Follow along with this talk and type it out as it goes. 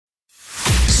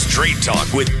Straight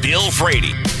Talk with Bill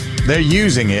Frady. They're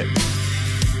using it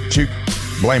to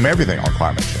blame everything on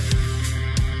climate change.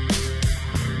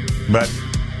 But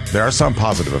there are some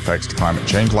positive effects to climate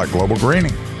change, like global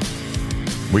greening.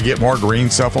 We get more green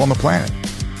stuff on the planet.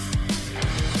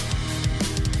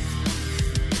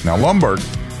 Now, Lomborg's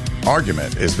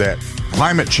argument is that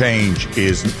climate change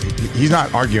he's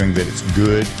not arguing that it's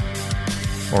good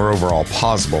or overall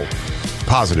positive.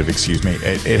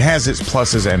 It has its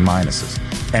pluses and minuses.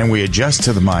 And we adjust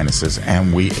to the minuses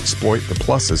and we exploit the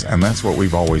pluses. And that's what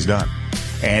we've always done.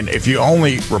 And if you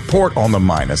only report on the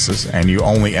minuses and you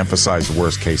only emphasize the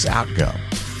worst case outcome,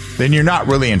 then you're not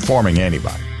really informing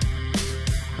anybody.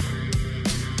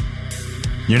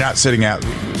 You're not sitting out,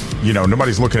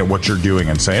 nobody's looking at what you're doing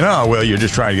and saying, oh, well, you're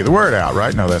just trying to get the word out,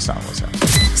 right? No, that's not what's happening.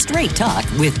 Straight Talk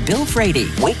with Bill Frady.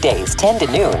 Weekdays 10 to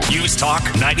noon. News Talk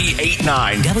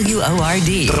 98.9.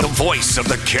 WORD. The voice of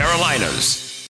the Carolinas.